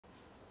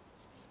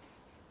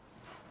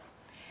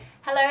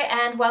Hello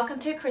and welcome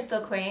to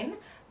Crystal Queen.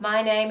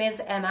 My name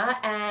is Emma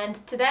and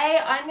today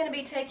I'm going to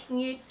be taking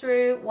you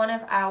through one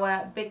of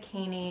our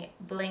Bikini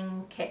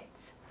Bling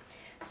Kits.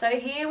 So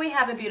here we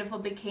have a beautiful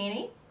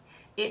bikini.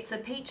 It's a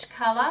peach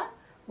colour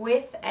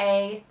with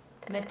a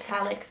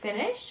metallic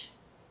finish.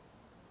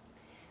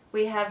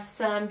 We have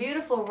some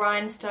beautiful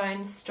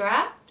rhinestone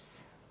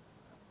straps.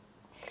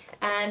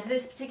 And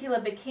this particular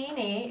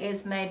bikini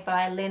is made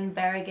by Lynn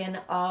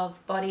Berrigan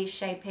of Body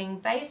Shaping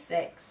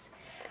Basics.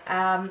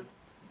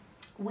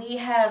 We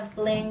have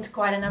blinged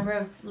quite a number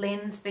of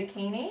Lynn's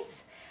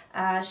bikinis.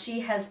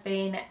 She has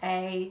been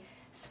a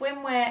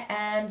swimwear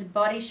and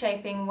body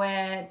shaping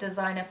wear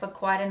designer for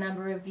quite a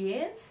number of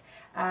years.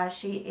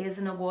 She is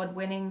an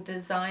award-winning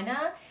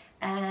designer,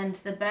 and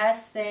the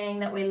best thing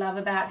that we love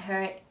about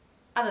her,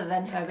 other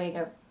than her being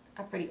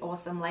a pretty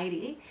awesome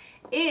lady,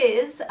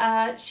 is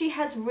she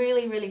has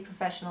really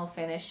professional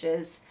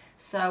finishes.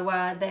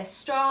 So they're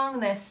strong,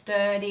 they're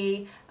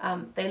sturdy,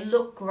 they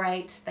look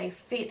great, they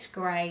fit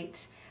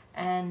great,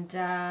 and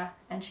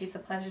she's a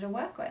pleasure to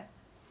work with.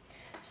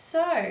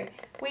 So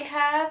we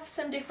have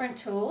some different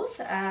tools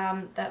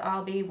that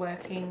I'll be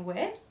working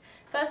with.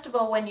 First of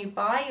all, when you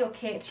buy your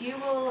kit, you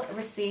will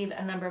receive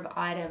a number of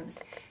items.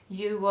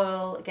 You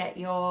will get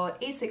your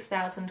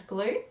E6000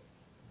 glue.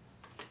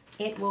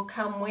 It will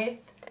come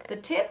with the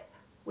tip,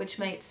 which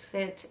makes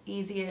it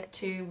easier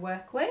to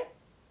work with.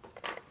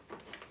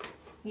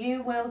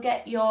 You will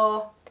get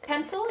your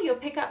pencil, your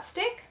pickup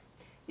stick.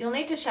 You'll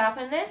need to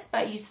sharpen this,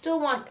 but you still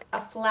want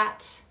a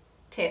flat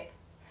tip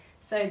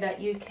so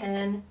that you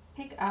can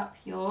pick up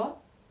your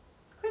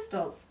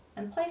crystals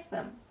and place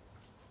them.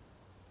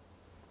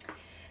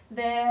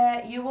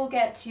 There you will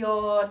get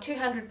your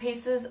 200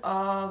 pieces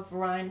of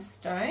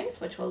rhinestones,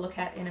 which we'll look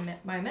at in a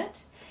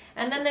moment.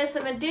 And then there's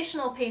some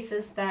additional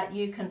pieces that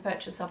you can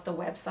purchase off the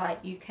website.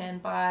 You can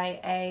buy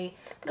a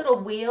little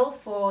wheel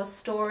for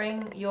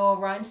storing your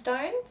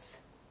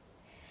rhinestones.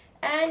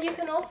 And you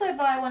can also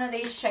buy one of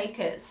these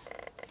shakers.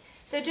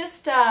 They're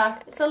just,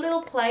 it's a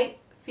little plate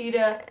for you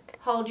to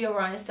hold your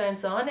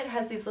rhinestones on. It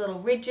has these little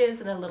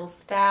ridges and a little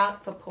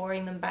spout for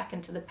pouring them back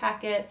into the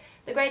packet.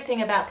 The great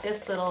thing about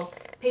this little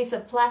piece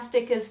of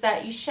plastic is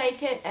that you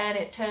shake it and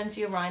it turns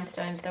your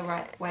rhinestones the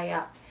right way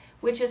up,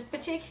 which is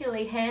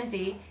particularly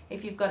handy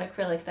if you've got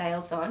acrylic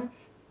nails on,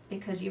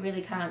 because you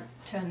really can't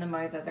turn them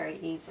over very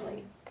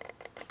easily.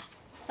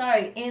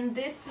 So in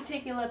this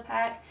particular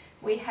pack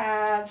we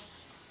have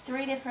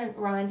 3 different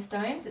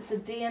rhinestones. It's a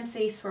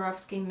DMC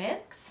Swarovski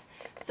mix.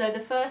 So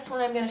the first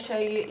one I'm going to show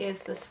you is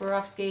the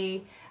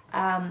Swarovski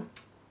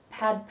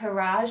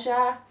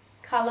Padparaja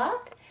colour.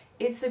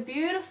 It's a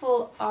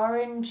beautiful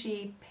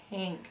orangey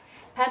pink.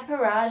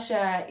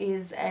 Padparaja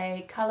is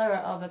a colour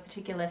of a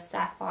particular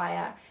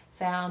sapphire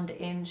found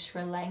in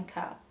Sri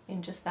Lanka,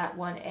 in just that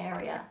one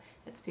area.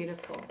 It's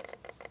beautiful.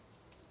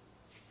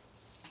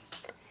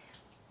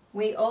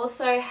 We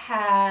also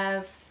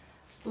have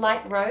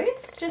light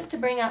rose, just to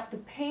bring up the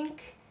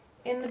pink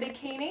in the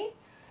bikini.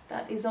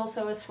 That is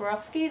also a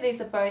Swarovski.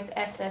 These are both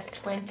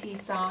SS20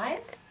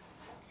 size.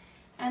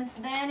 And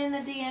then in the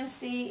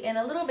DMC, in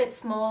a little bit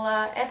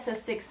smaller,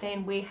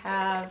 SS16, we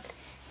have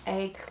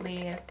a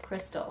clear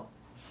crystal.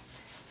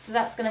 So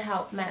that's going to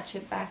help match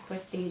it back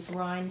with these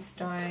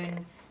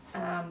rhinestone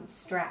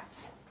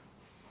straps.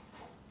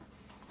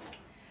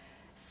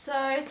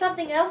 So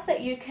something else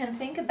that you can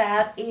think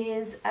about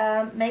is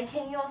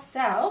making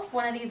yourself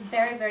one of these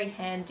very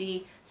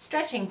handy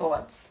stretching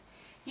boards.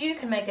 You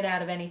can make it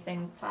out of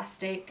anything,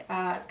 plastic,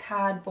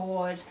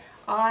 cardboard.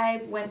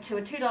 I went to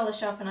a $2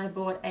 shop and I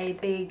bought a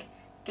big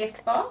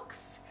gift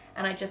box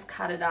and I just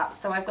cut it up.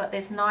 So I've got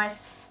this nice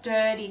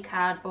sturdy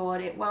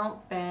cardboard, it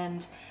won't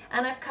bend,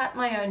 and I've cut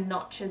my own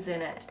notches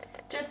in it,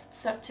 just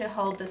so to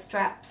hold the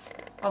straps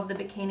of the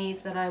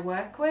bikinis that I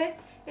work with.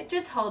 It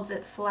just holds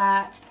it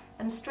flat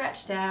and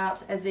stretched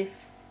out as if,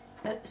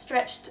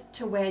 stretched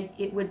to where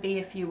it would be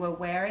if you were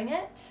wearing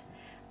it.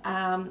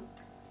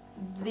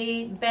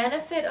 The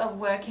benefit of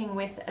working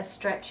with a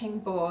stretching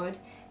board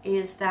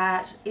is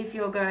that if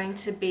you're going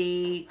to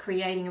be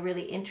creating a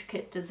really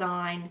intricate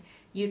design,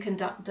 you can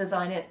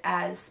design it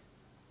as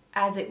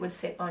it would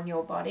sit on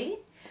your body.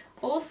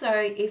 Also,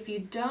 if you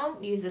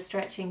don't use a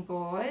stretching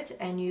board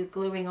and you're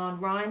gluing on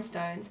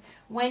rhinestones,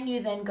 when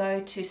you then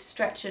go to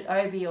stretch it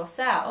over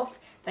yourself,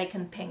 they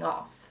can ping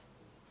off.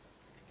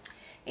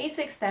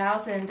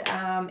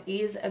 E6000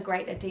 is a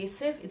great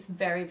adhesive. It's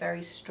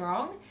very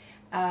strong.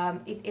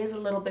 It is a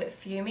little bit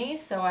fumey,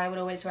 so I would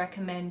always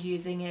recommend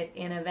using it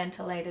in a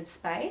ventilated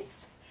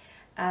space.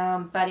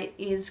 But it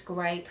is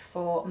great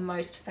for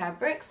most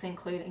fabrics,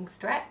 including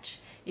stretch.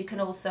 You can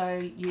also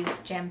use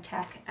gem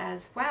tack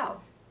as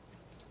well.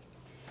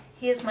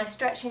 Here's my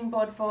stretching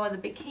board for the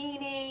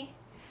bikini.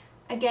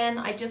 Again,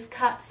 I just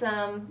cut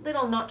some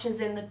little notches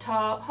in the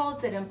top,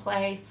 holds it in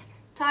place,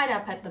 tied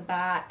up at the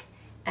back,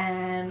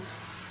 and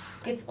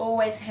it's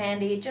always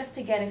handy just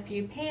to get a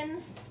few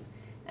pins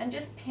and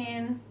just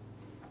pin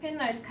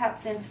those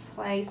cups into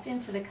place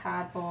into the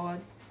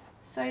cardboard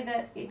so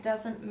that it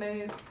doesn't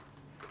move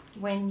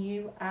when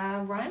you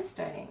are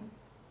rhinestoning.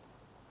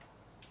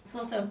 It's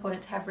also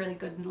important to have really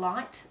good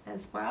light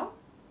as well.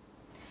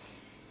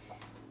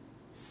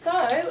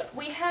 So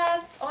we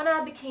have on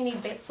our Bikini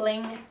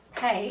Bling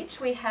page,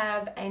 we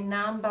have a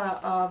number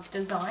of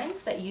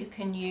designs that you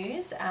can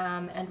use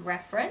and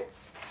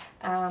reference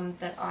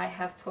that I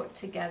have put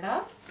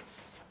together.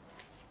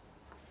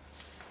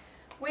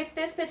 With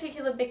this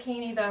particular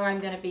bikini though, I'm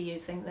going to be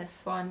using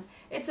this one.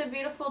 It's a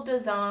beautiful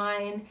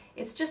design.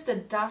 It's just a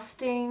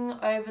dusting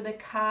over the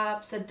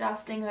cups, a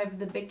dusting over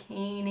the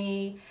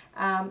bikini.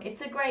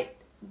 It's a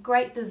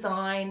great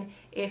design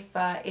if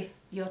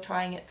you're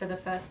trying it for the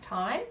first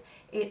time.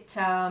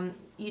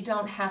 You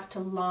don't have to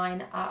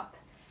line up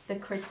the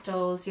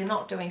crystals. You're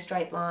not doing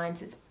straight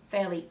lines. It's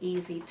fairly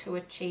easy to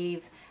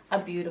achieve a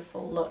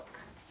beautiful look.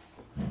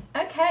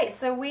 Okay,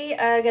 so we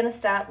are going to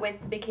start with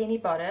the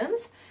bikini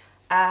bottoms.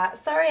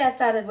 Sorry I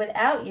started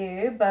without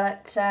you,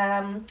 but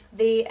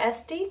the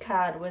SD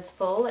card was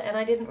full and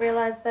I didn't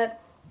realize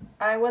that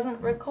I wasn't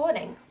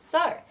recording.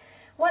 So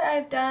what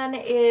I've done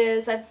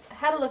is I've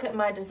had a look at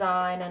my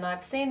design and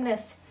I've seen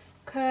this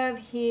curve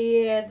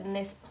here and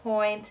this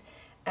point,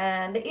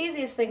 and the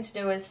easiest thing to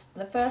do is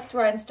the first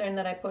rhinestone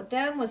that I put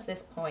down was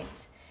this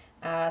point.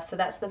 So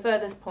that's the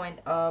furthest point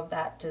of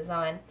that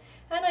design.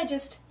 And I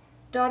just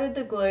dotted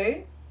the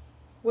glue,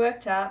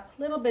 worked up,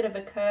 a little bit of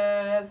a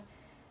curve,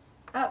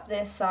 up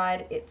this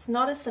side. It's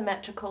not a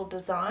symmetrical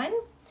design,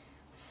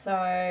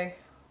 so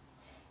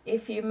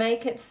if you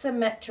make it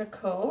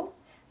symmetrical,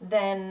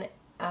 then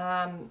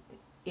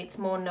it's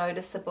more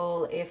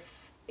noticeable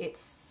if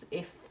it's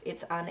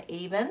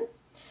uneven.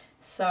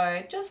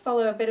 So just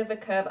follow a bit of a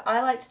curve.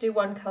 I like to do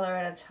one color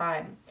at a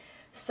time.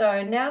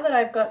 So now that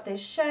I've got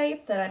this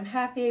shape that I'm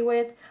happy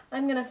with,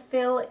 I'm going to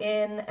fill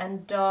in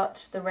and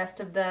dot the rest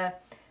of the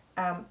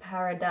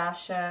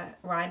Paradasha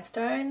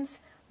rhinestones,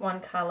 one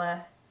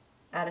color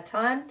at a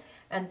time,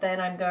 and then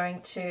I'm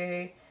going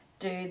to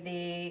do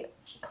the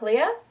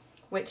clear,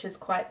 which is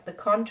quite the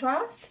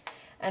contrast,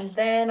 and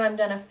then I'm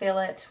going to fill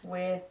it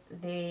with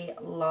the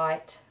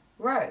light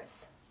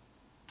rose.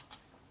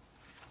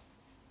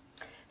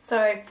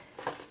 So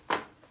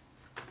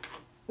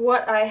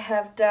what I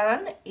have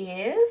done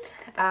is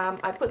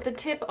I put the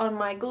tip on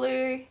my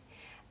glue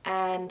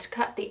and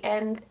cut the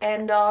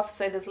end off,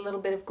 so there's a little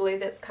bit of glue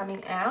that's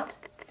coming out.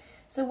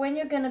 So when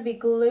you're going to be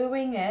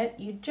gluing it,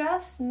 you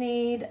just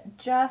need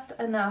just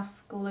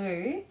enough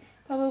glue,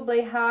 probably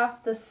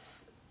enough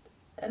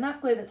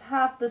glue that's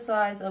half the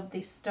size of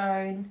the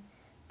stone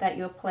that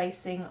you're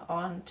placing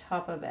on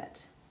top of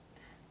it.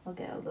 I'll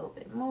get a little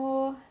bit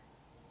more.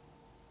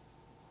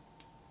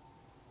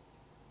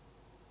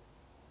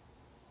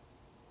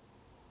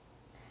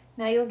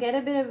 Now you'll get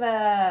a bit of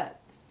a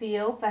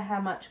feel for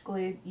how much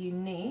glue you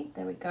need.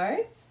 There we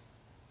go.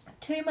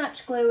 Too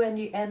much glue and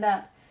you end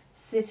up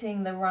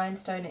sitting the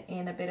rhinestone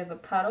in a bit of a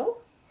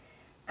puddle.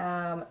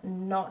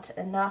 Not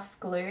enough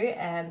glue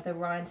and the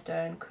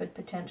rhinestone could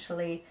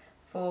potentially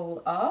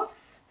fall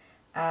off.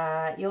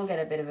 You'll get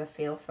a bit of a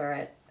feel for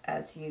it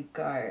as you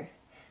go.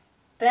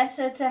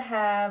 Better to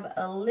have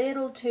a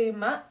little too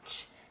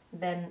much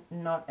than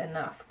not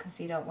enough, because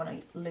you don't want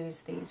to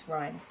lose these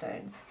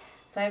rhinestones.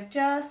 So I've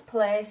just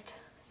placed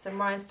some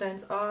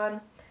rhinestones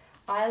on.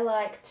 I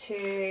like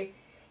to,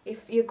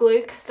 if your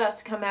glue starts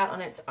to come out on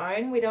its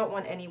own, we don't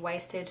want any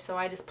wastage, so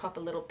I just pop a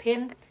little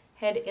pin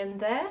head in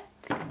there,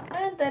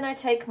 and then I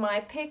take my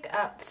pick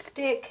up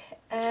stick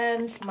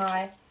and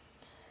my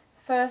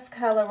first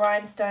colour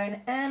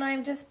rhinestone, and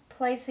I'm just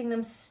placing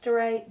them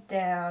straight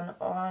down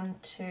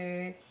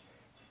onto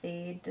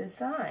the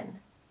design.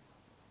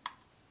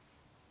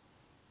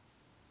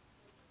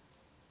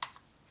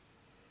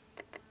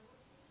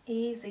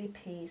 Easy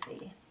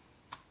peasy.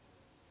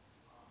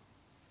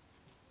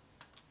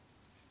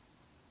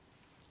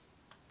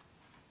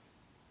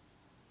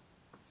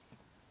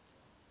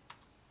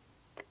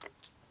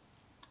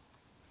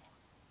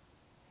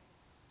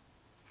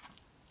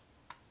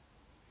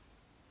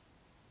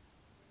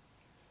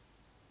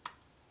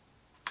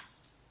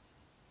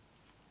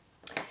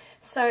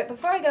 So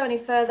before I go any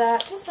further, I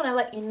just want to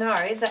let you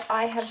know that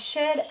I have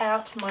shared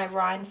out my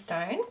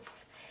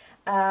rhinestones.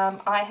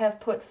 I have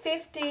put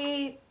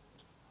 50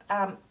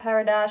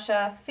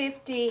 Paradasha,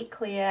 50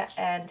 clear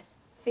and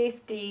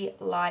 50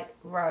 light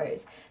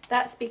rose.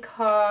 That's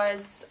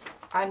because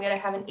I'm going to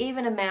have an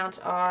even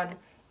amount on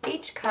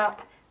each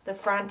cup, the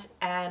front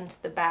and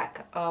the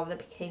back of the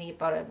bikini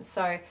bottom.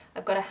 So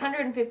I've got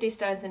 150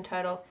 stones in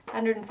total,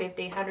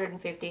 150,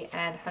 150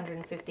 and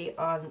 150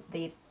 on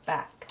the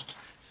back.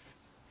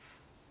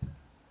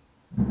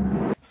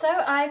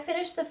 So I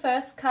finished the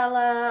first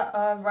colour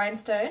of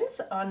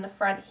rhinestones on the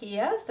front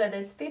here. So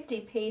there's 50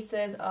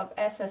 pieces of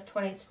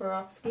SS20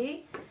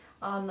 Swarovski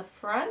on the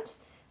front.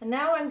 And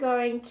now I'm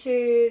going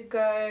to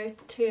go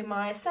to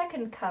my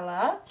second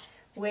colour,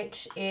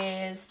 which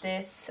is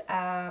this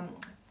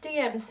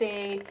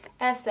DMC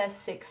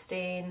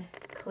SS16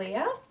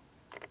 clear.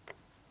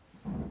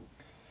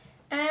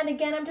 And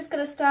again, I'm just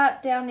going to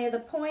start down near the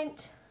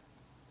point.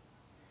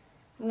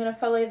 I'm going to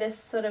follow this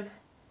sort of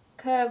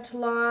curved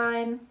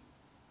line.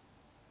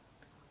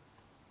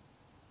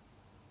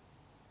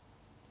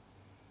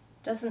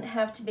 Doesn't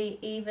have to be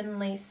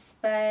evenly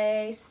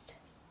spaced.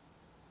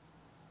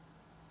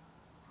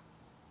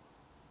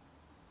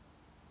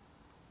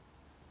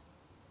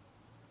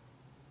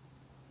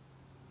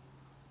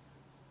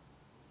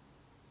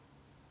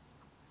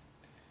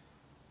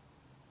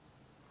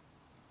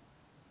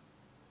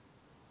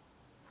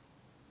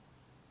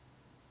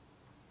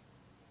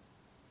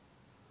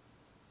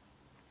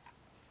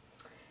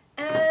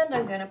 And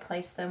I'm going to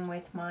place them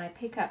with my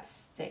pickup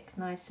stick,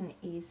 nice and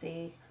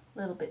easy. A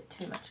little bit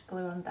too much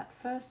glue on that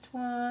first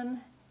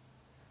one.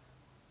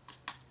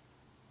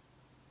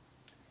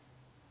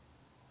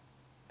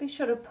 Be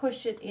sure to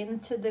push it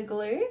into the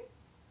glue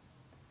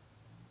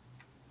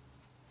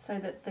so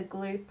that the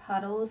glue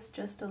puddles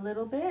just a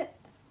little bit.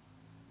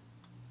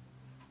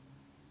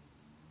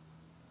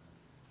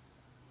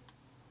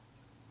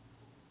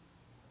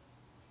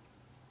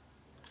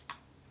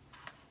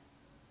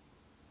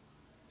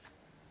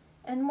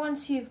 And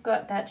once you've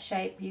got that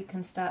shape, you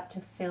can start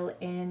to fill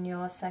in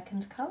your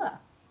second colour.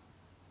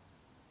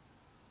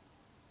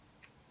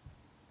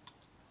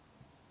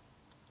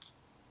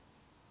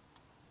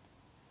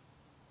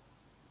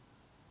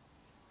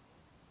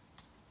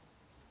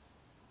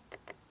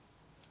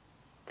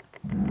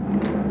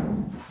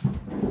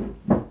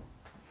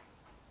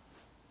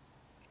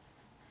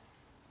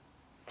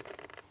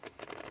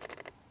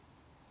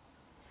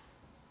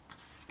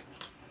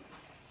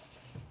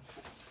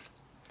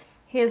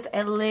 Here's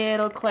a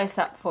little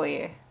close-up for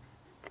you.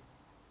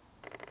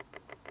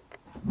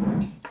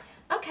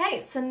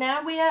 Okay, so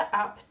now we are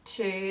up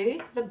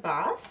to the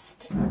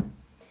bust.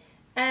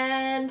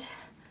 And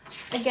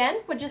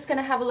again, we're just going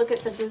to have a look at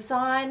the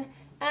design.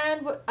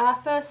 And our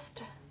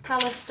first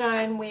colour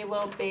stone, we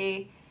will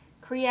be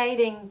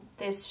creating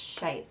this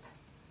shape.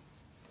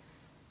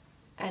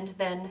 And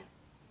then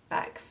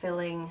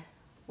backfilling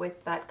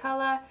with that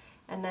colour.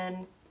 And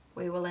then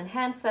we will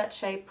enhance that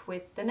shape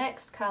with the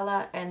next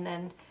colour and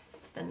then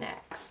the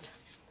next.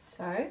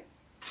 So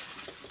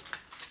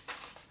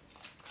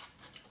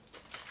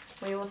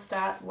we will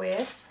start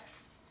with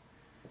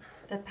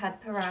the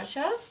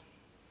Padparaja.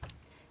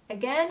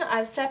 Again,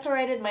 I've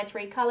separated my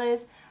three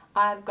colours.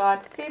 I've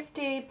got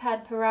 50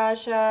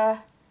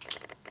 Padparaja,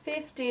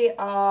 50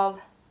 of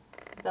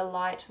the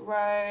light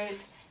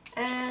rose,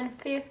 and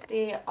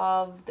 50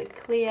 of the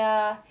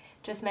clear.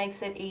 Just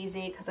makes it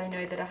easy because I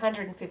know that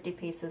 150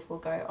 pieces will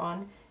go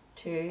on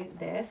to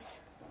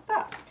this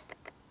bust.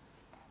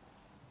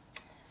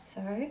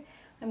 So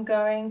I'm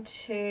going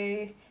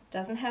to,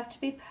 doesn't have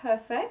to be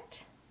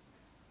perfect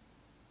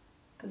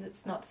because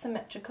it's not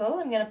symmetrical.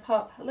 I'm going to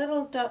pop a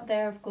little dot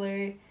there of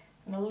glue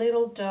and a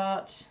little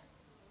dot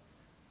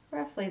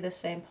roughly the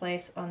same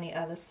place on the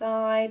other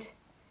side,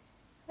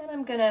 and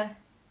I'm going to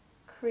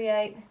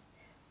create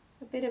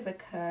a bit of a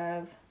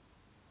curve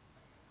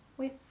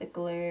with the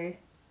glue.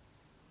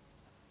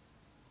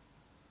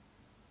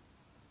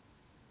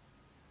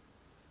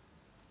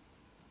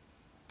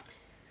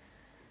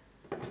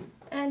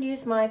 And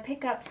use my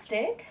pickup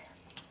stick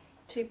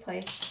to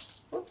place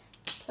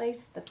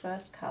the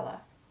first colour.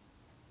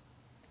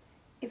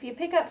 If your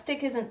pickup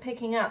stick isn't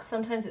picking up,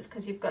 sometimes it's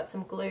because you've got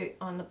some glue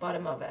on the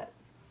bottom of it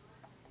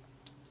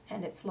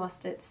and it's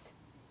lost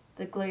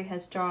the glue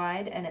has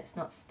dried and it's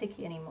not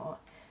sticky anymore.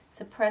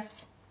 So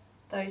press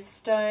those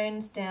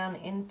stones down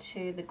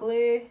into the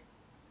glue.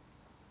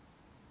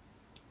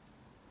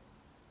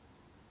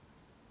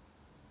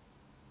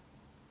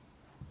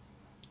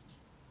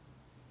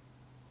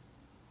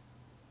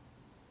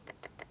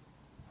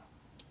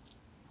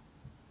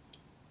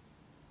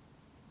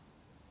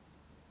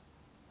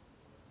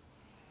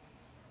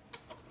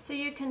 So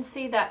you can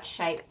see that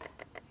shape,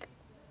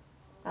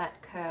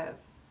 that curve.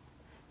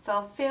 So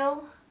I'll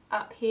fill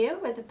up here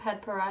with the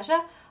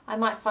Padparaja. I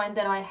might find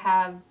that I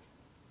have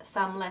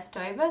some left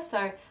over, so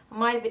I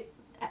might,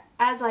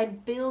 as I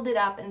build it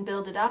up,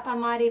 I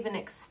might even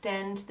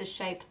extend the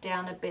shape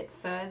down a bit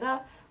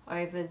further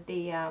over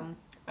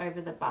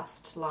the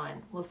bust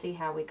line. We'll see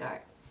how we go.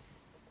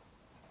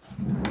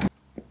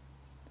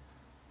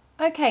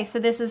 Okay, so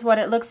this is what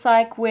it looks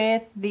like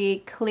with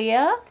the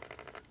clear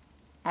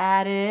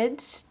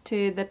added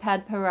to the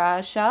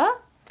Padparaja.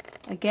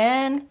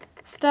 Again,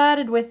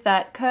 started with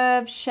that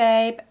curved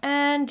shape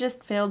and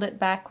just filled it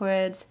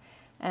backwards,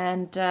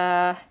 and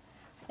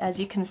as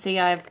you can see,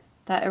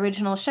 that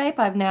original shape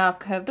I've now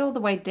curved all the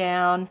way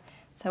down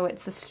so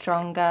it's a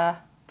stronger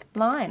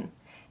line.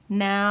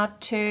 Now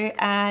to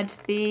add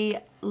the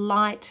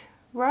light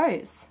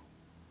rose.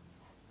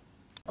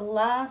 The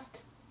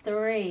last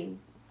three,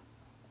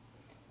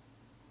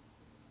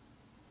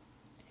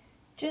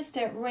 just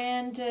at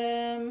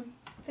random,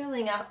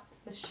 filling up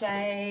the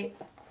shape.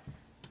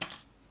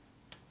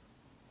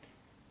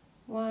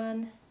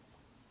 1,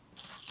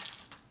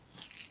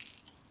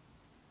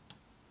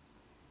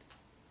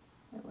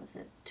 what was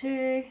it,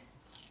 2,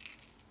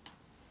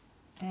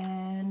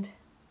 and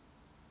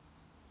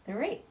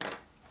 3.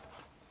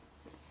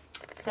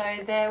 So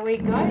there we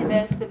go,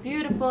 there's the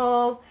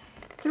beautiful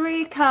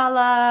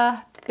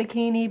 3-colour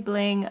Bikini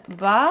Bling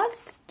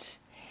bust.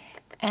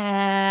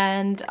 And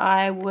and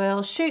I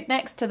will shoot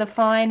next to the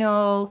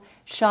final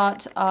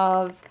shot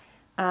of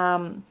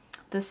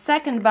the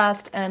second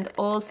bust and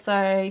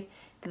also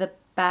the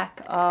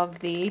back of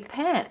the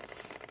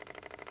pants.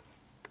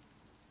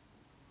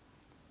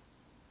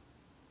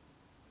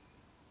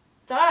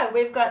 So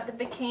we've got the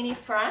bikini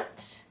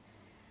front,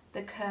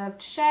 the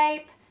curved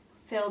shape,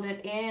 filled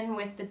it in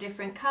with the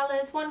different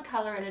colours, one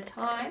colour at a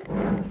time.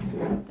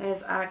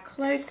 There's our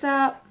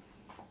close-up.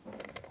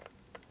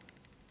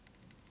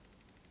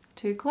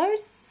 Too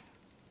close.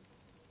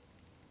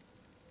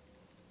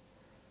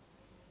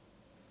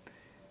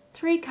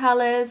 3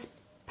 colours,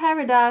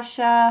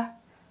 Paradasha,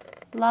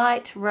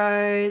 light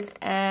rose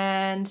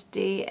and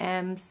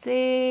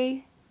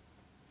DMC.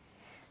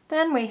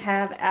 Then we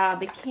have our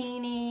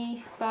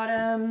bikini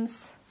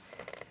bottoms.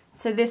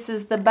 So this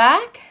is the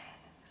back.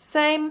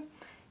 Same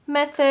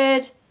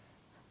method,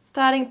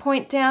 starting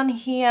point down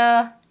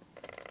here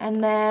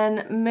and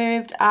then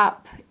moved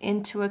up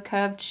into a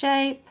curved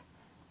shape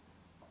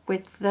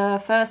with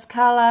the first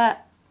colour,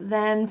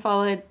 then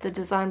followed the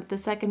design with the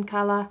second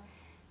colour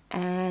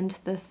and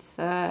the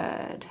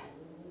third.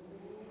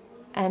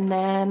 And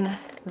then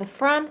the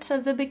front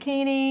of the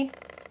bikini,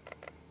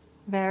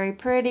 very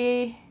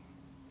pretty.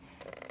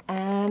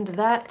 And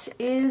that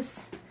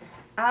is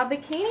our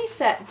bikini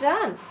set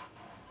done.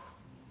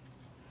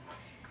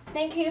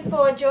 Thank you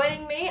for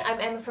joining me. I'm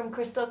Emma from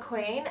Crystal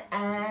Queen,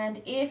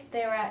 and if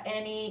there are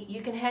any,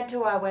 you can head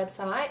to our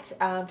website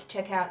to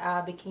check out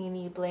our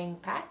Bikini Bling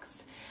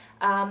packs.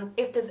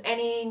 If there's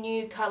any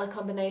new colour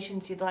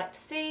combinations you'd like to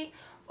see,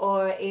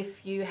 or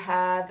if you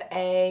have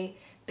a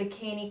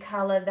bikini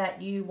colour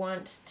that you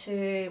want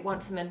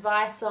some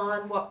advice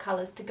on what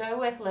colours to go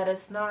with, let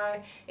us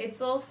know.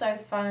 It's also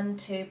fun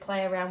to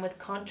play around with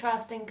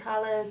contrasting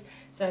colours.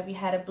 So if you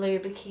had a blue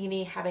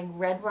bikini having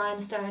red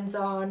rhinestones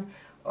on,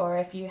 or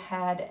if you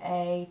had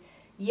a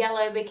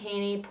yellow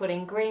bikini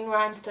putting green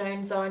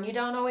rhinestones on, you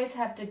don't always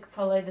have to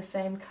follow the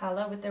same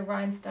colour with the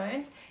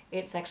rhinestones.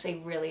 It's actually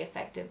really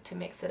effective to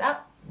mix it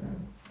up.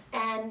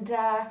 And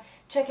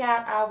check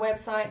out our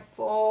website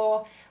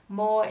for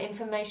more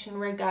information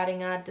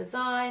regarding our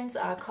designs,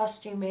 our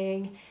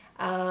costuming,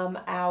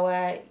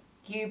 our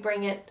You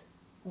Bring It,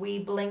 We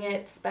Bling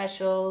It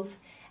specials,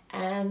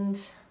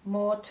 and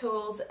more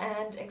tools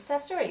and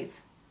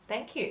accessories.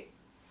 Thank you.